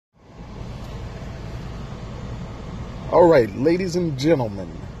All right, ladies and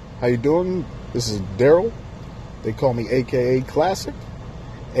gentlemen, how you doing? This is Daryl. They call me AKA Classic,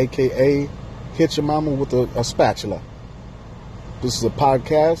 AKA Hit Your Mama with a Spatula. This is a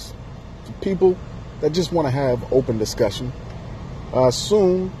podcast for people that just want to have open discussion.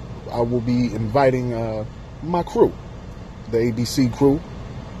 Soon, I will be inviting my crew, the ABC crew.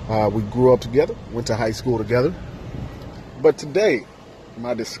 We grew up together, went to high school together. But today,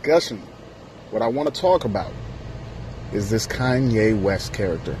 my discussion, what I want to talk about, is this Kanye West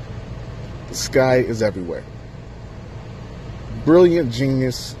character. The sky is everywhere. Brilliant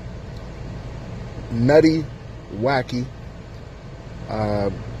genius, nutty, wacky,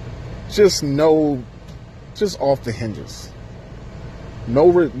 just off the hinges. No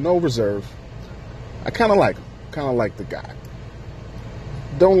reserve. I kind of like him. Kind of like the guy.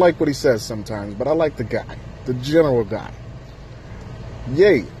 Don't like what he says sometimes, but I like the guy, the general guy.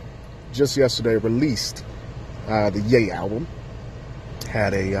 Ye just yesterday released the Ye album.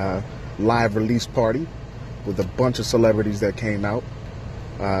 Had a live release party with a bunch of celebrities that came out.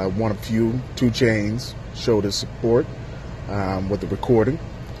 One of few, 2 Chainz, showed his support with the recording,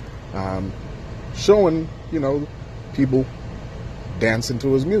 showing, people dancing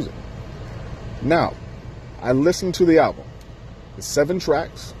to his music. Now, I listened to the album. It's 7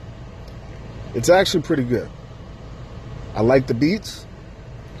 tracks. It's actually pretty good. I like the beats.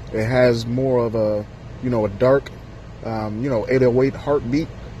 It has more of a, a dark, 808 heartbeat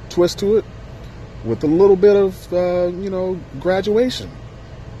twist to it, with a little bit of, graduation.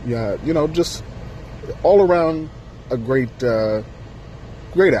 Yeah, just all around a great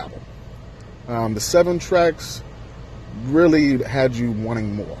album. The 7 tracks really had you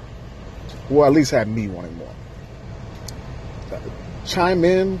wanting more. Well, at least had me wanting more. Chime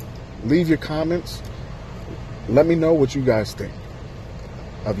in, leave your comments. Let me know what you guys think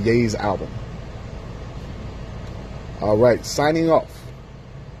of Ye's album. All right, signing off.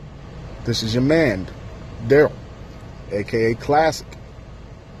 This is your man, Daryl, AKA Classic,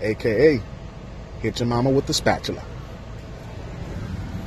 AKA Hit Your Mama with the Spatula.